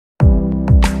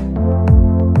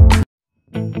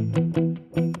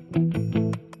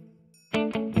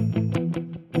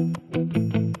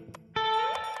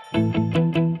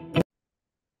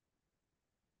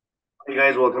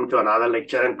welcome to another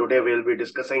lecture, and today we'll be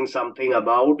discussing something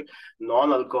about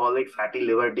non-alcoholic fatty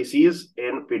liver disease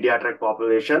in pediatric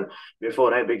population.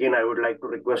 Before I begin, I would like to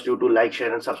request you to like,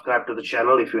 share and subscribe to the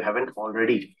channel if you haven't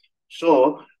already.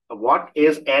 So what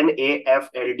is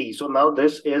NAFLD? So now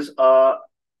this is a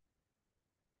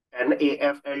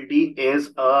NAFLD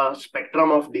is a spectrum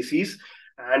of disease,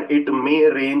 and it may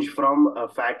range from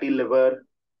fatty liver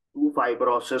to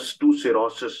fibrosis to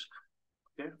cirrhosis.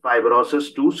 Okay,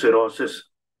 fibrosis to cirrhosis.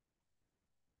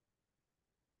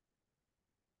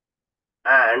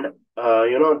 And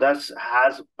thus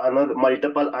has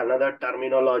multiple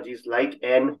terminologies like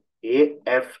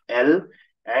NAFL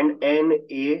and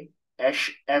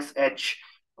NASH.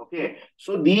 Okay,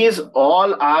 so these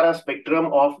all are a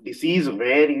spectrum of disease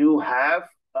where you have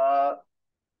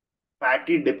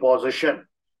fatty deposition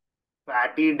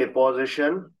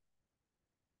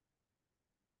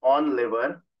on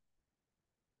liver.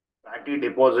 Fatty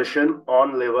deposition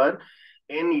on liver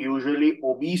in usually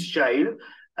obese child,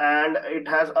 and it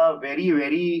has a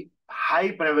very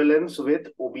high prevalence with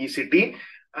obesity,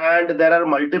 and there are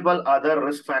multiple other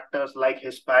risk factors like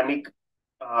Hispanic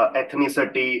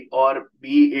ethnicity, or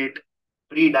be it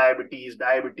pre-diabetes,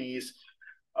 diabetes,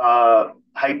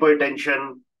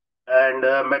 hypertension,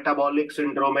 and metabolic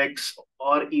syndromics,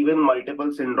 or even multiple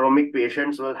syndromic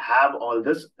patients will have all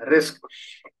this risk.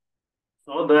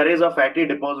 So there is a fatty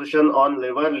deposition on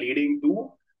liver leading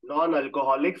to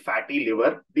non-alcoholic fatty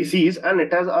liver disease, and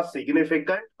it has a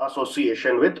significant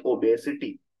association with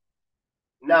obesity.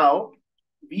 Now,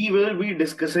 we will be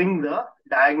discussing the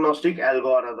diagnostic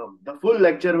algorithm. The full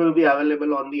lecture will be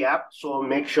available on the app, so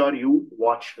make sure you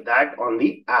watch that on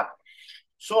the app.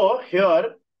 So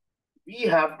here, we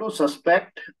have to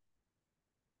suspect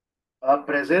a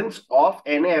presence of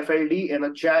NAFLD in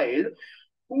a child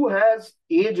who has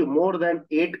age more than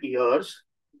 8 years.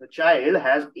 The child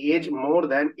has age more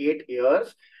than 8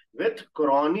 years with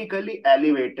chronically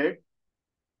elevated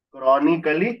ALT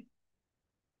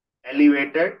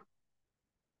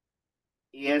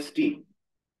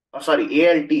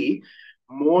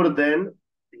more than,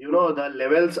 the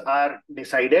levels are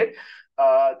decided.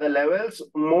 The levels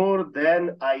more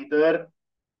than either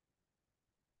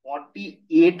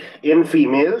 48 in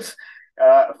females,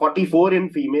 44 in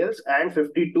females, and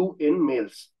 52 in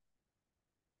males.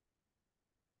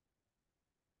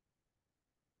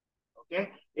 Okay,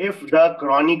 if the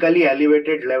chronically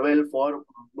elevated level for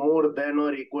more than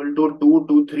or equal to 2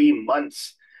 to 3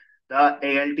 months, the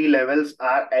ALT levels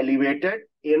are elevated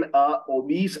in a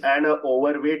obese and a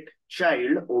overweight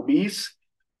child, obese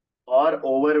or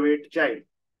overweight child,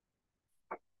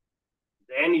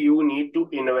 then you need to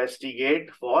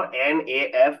investigate for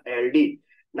NAFLD.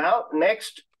 Now,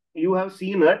 next, you have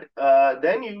seen it.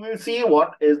 Then you will see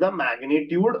what is the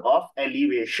magnitude of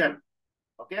elevation.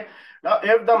 Okay. Now,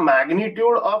 if the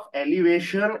magnitude of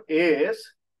elevation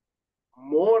is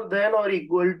more than or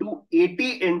equal to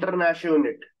 80 international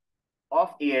unit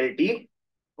of ALT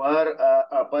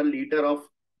per liter of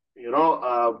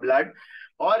blood,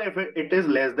 or if it is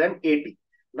less than 80.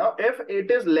 Now, if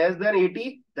it is less than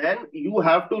 80, then you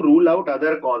have to rule out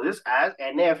other causes, as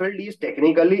NAFLD is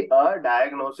technically a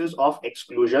diagnosis of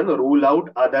exclusion. Rule out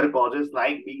other causes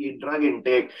like be it drug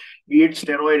intake, be it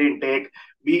steroid intake,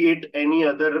 be it any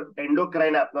other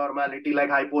endocrine abnormality like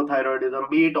hypothyroidism,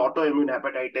 be it autoimmune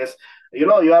hepatitis. You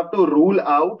have to rule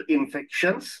out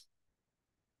infections,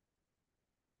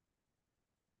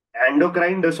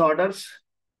 endocrine disorders,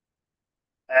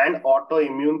 and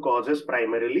autoimmune causes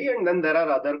primarily, and then there are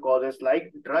other causes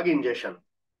like drug ingestion.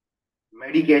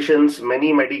 Medications,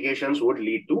 many medications would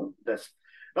lead to this.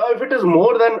 Now, if it is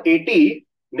more than 80,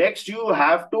 next you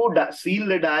have to seal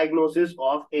the diagnosis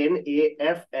of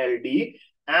NAFLD,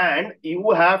 and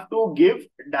you have to give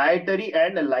dietary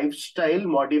and lifestyle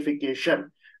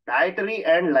modification. Dietary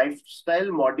and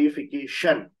lifestyle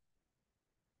modification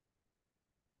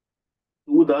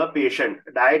to the patient.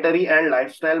 Dietary and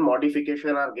lifestyle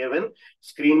modification are given.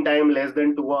 Screen time less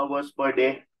than 2 hours per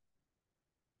day.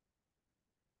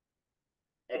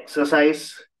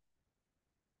 Exercise.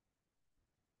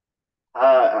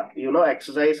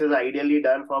 Exercise is ideally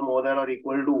done for more than or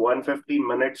equal to 150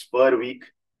 minutes per week.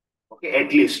 Okay,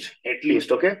 at least,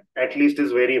 okay? At least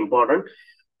is very important.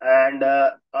 And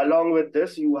along with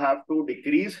this, you have to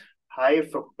decrease high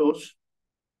fructose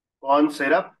corn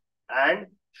syrup and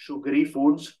sugary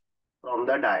foods from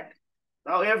the diet.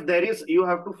 Now, if there is, you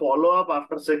have to follow up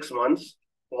after 6 months.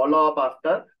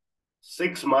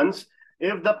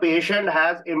 If the patient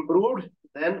has improved,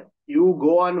 then you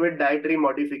go on with dietary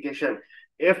modification.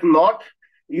 If not,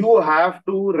 you have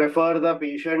to refer the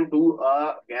patient to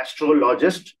a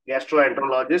gastroenterologist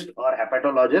or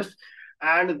hepatologist,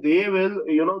 and they will,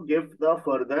 give the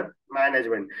further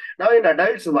management. Now, in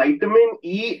adults, vitamin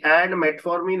E and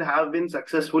metformin have been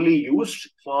successfully used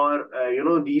for,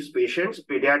 these patients.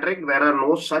 Pediatric, there are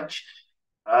no such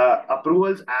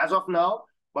approvals as of now,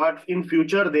 but in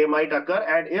future they might occur.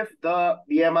 And if the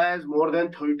BMI is more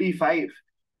than 35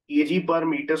 kg per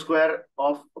meter square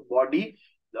of body,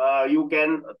 you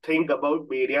can think about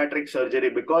bariatric surgery,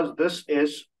 because this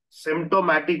is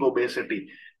symptomatic obesity.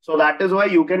 So that is why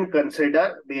you can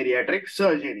consider bariatric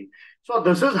surgery. So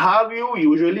this is how you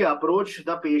usually approach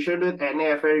the patient with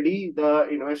NAFLD.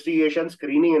 The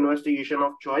screening investigation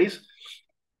of choice,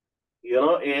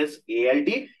 is ALT.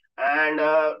 And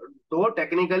though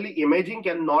technically imaging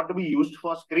cannot be used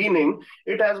for screening,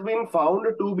 it has been found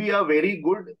to be a very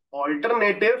good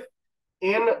alternative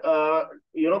in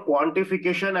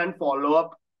quantification and follow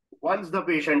up once the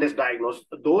patient is diagnosed.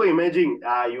 Though imaging,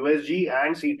 USG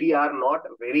and CT are not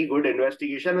very good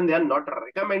investigation and they are not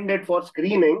recommended for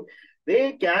screening,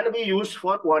 they can be used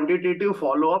for quantitative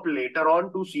follow-up later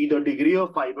on to see the degree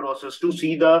of fibrosis, to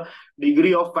see the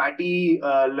degree of fatty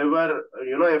liver,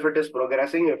 if it is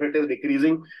progressing, if it is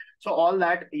decreasing. So all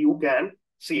that you can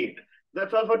see it.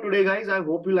 That's all for today, guys. I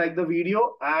hope you like the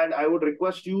video, and I would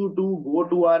request you to go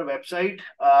to our website.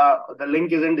 The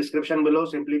link is in description below,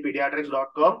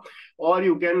 simplypediatrics.com, or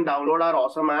you can download our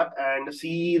awesome app and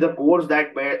see the course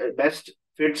that best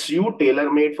fits you,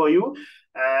 tailor-made for you.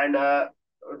 And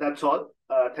that's all.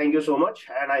 Thank you so much,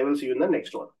 and I will see you in the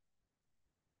next one.